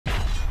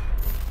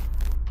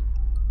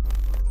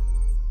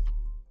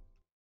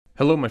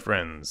Hello my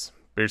friends,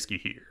 Bearski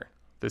here.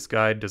 This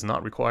guide does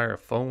not require a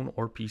phone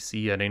or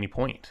PC at any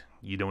point.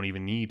 You don't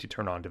even need to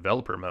turn on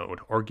developer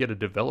mode or get a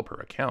developer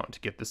account to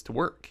get this to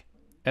work.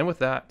 And with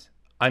that,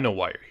 I know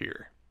why you're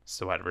here.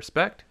 So out of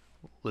respect,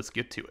 let's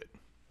get to it.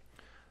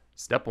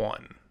 Step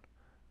 1.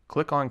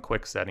 Click on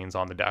Quick Settings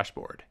on the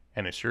dashboard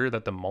and ensure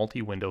that the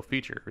multi-window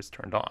feature is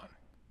turned on.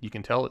 You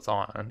can tell it's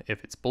on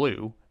if it's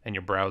blue and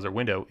your browser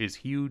window is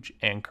huge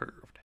and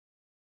curved.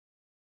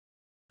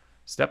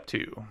 Step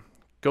 2.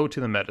 Go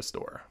to the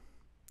Metastore,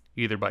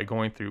 either by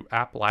going through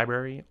App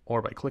Library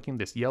or by clicking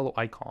this yellow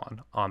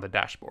icon on the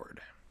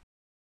dashboard.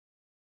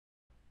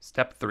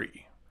 Step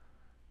 3.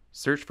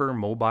 Search for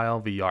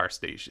Mobile VR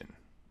Station.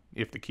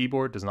 If the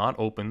keyboard does not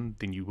open,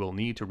 then you will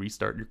need to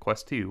restart your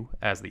Quest 2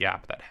 as the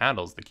app that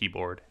handles the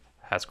keyboard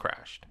has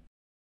crashed.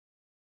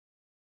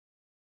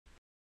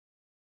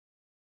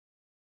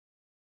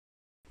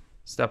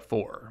 Step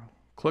 4.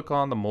 Click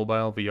on the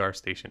Mobile VR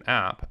Station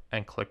app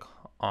and click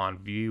on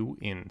View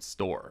in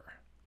Store.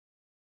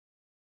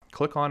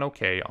 Click on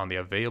OK on the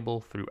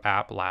Available through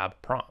App Lab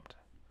prompt.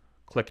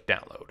 Click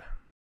Download.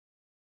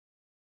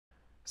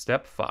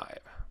 Step 5.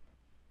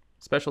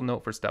 Special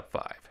note for Step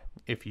 5.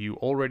 If you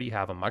already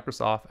have a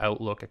Microsoft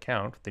Outlook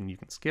account, then you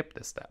can skip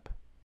this step.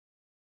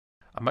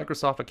 A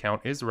Microsoft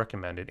account is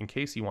recommended in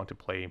case you want to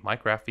play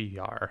Minecraft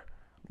VR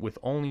with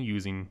only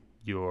using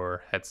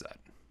your headset.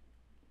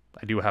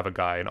 I do have a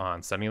guide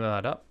on setting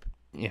that up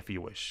if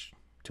you wish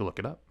to look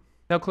it up.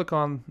 Now click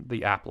on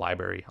the app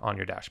library on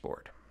your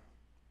dashboard.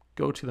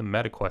 Go to the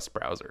MetaQuest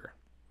browser.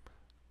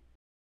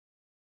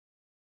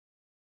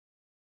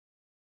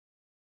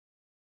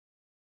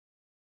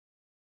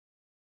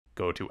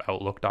 Go to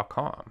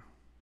Outlook.com.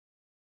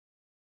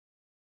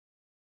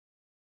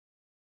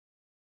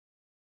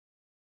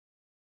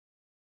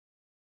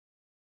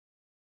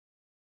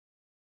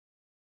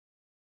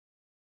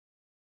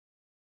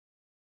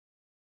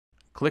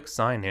 Click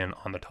Sign In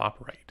on the top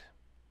right.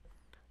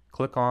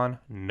 Click on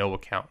No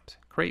Account.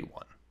 Create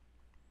one.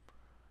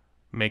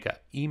 Make an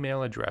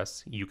email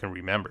address you can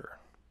remember.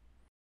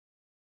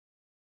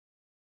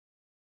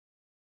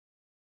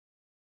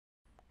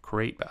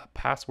 Create a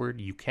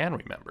password you can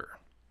remember.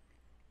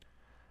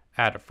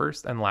 Add a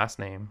first and last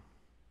name.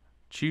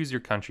 Choose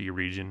your country or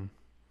region.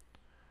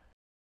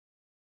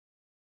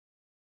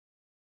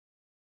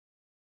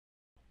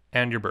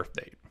 And your birth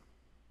date.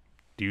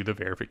 Do the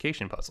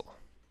verification puzzle.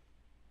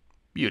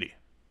 Beauty.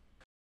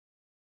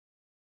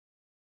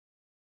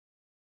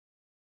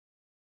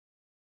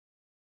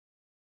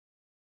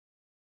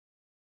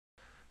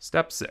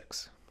 Step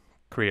 6.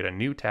 Create a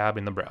new tab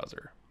in the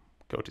browser.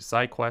 Go to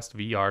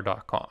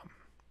sidequestvr.com.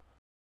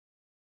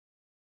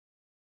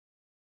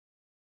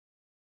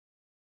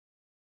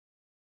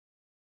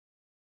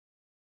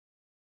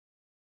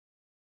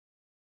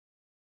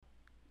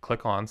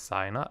 Click on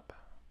Sign Up.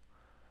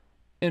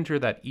 Enter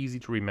that easy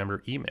to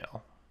remember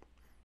email.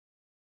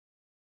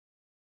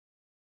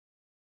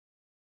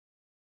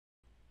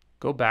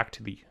 Go back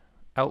to the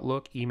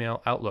Outlook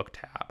Email Outlook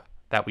tab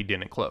that we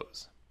didn't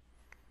close.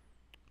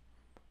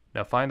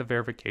 Now find the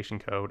verification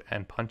code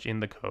and punch in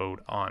the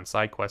code on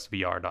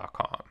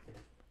sidequestvr.com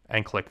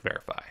and click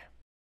Verify.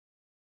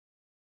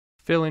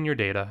 Fill in your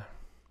data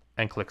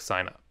and click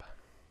Sign Up.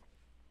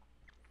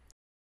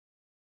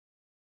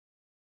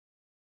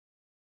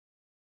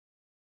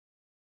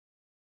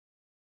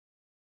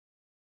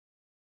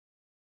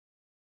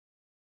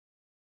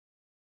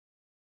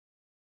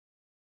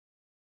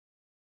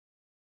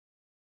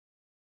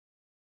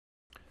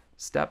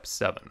 Step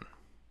 7.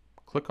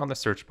 Click on the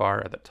search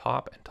bar at the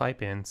top and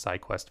type in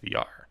Sidequest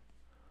VR.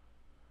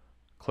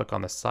 Click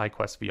on the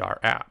Sidequest VR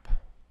app.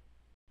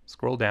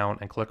 Scroll down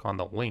and click on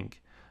the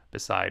link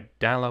beside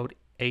Download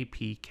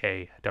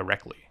APK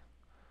directly.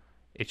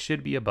 It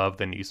should be above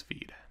the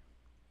newsfeed.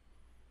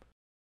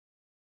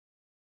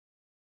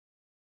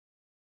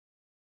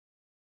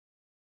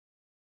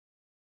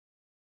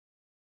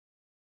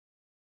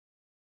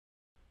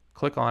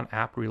 Click on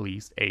App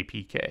Release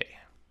APK.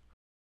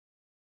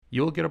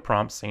 You'll get a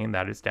prompt saying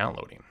that it's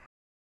downloading.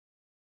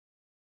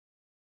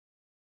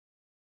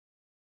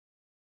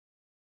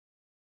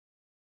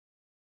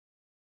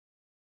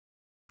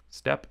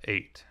 Step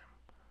 8.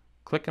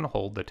 Click and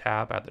hold the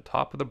tab at the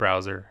top of the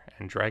browser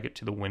and drag it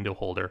to the window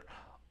holder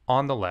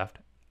on the left,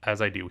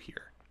 as I do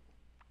here.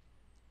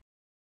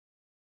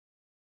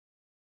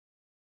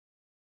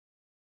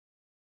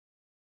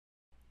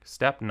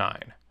 Step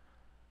 9.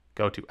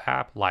 Go to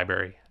App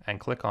Library and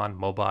click on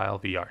Mobile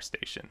VR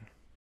Station.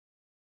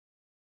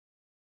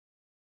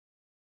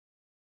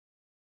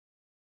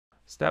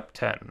 Step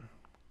 10.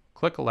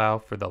 Click Allow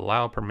for the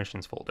Allow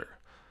Permissions folder.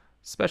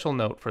 Special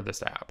note for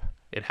this app.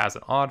 It has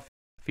an odd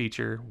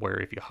feature where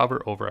if you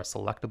hover over a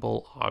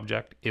selectable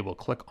object, it will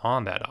click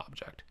on that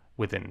object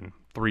within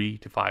 3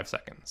 to 5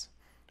 seconds.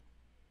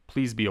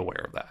 Please be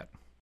aware of that.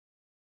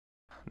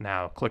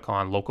 Now click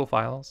on Local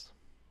Files,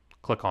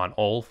 click on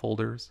All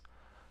Folders,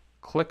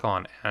 click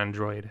on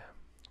Android,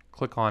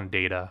 click on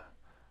Data,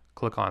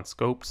 click on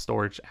Scope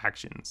Storage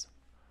Actions,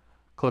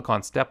 click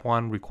on Step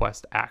 1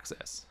 Request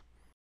Access.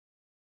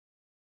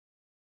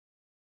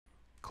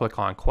 Click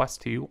on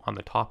Quest 2 on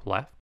the top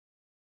left.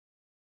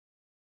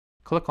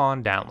 Click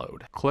on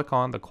Download. Click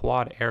on the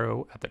quad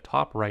arrow at the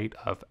top right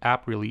of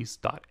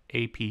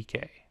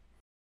apprelease.apk.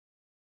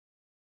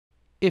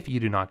 If you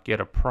do not get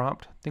a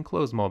prompt, then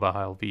close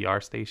Mobile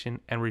VR Station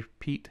and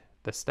repeat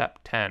the step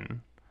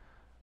 10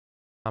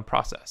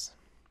 process.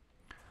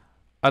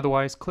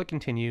 Otherwise, click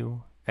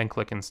Continue and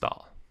click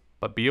Install.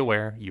 But be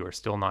aware, you are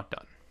still not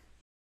done.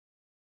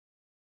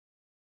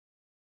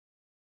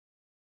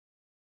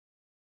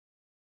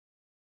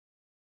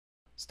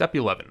 Step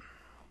 11.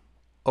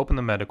 Open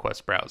the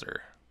MetaQuest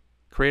browser.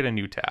 Create a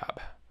new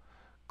tab.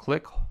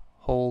 Click,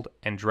 hold,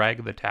 and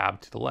drag the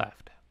tab to the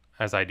left,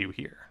 as I do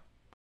here.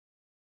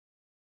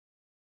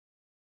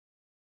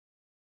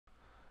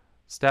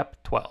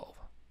 Step 12.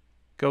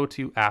 Go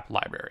to App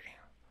Library.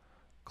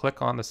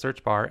 Click on the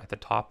search bar at the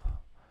top.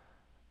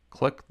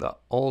 Click the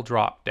all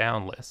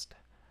drop-down list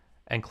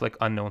and click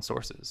Unknown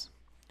Sources.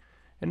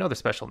 Another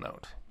special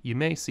note, you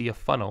may see a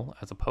funnel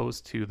as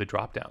opposed to the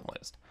drop-down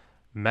list.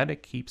 Meta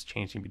keeps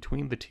changing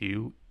between the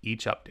two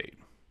each update.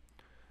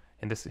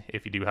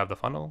 If you do have the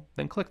funnel,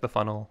 then click the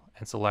funnel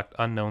and select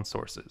Unknown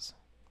Sources.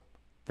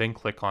 Then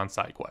click on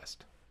Sidequest.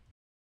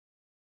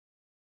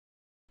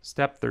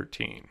 Step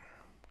 13.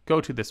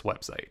 Go to this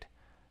website,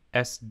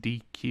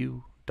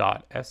 sdq.st/link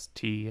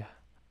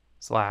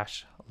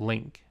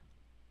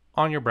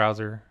on your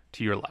browser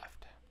to your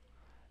left,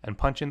 and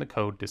punch in the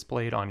code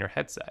displayed on your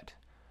headset,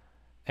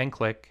 and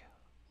click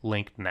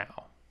Link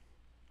Now.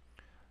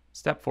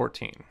 Step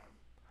 14.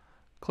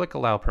 Click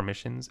Allow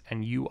Permissions,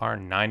 and you are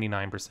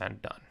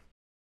 99% done.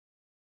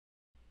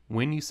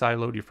 When you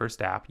sideload your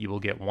first app, you will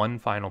get one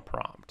final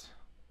prompt.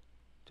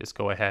 Just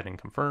go ahead and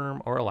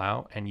confirm or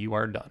allow, and you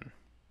are done.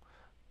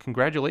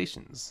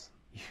 Congratulations!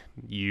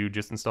 You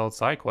just installed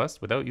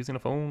Sidequest without using a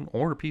phone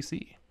or a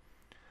PC.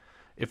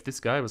 If this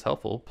guide was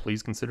helpful,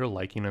 please consider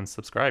liking and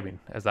subscribing,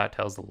 as that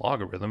tells the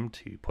logarithm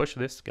to push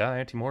this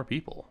guide to more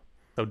people.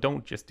 So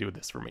don't just do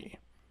this for me.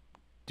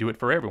 Do it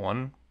for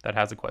everyone that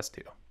has a Quest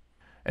 2.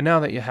 And now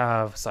that you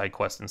have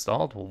Sidequest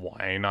installed,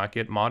 why not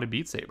get modded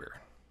Beat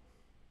Saber?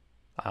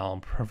 I'll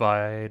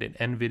provide an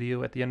end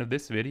video at the end of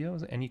this video,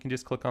 and you can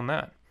just click on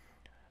that.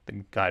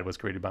 The guide was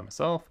created by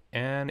myself,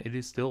 and it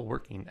is still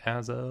working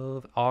as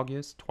of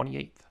August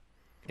 28th.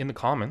 In the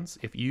comments,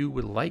 if you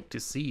would like to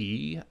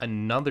see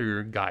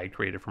another guide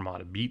created for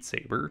modded Beat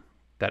Saber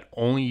that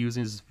only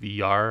uses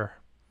VR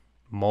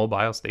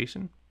mobile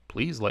station,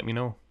 please let me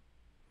know.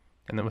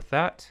 And then with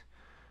that,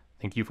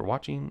 thank you for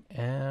watching,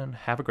 and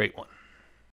have a great one.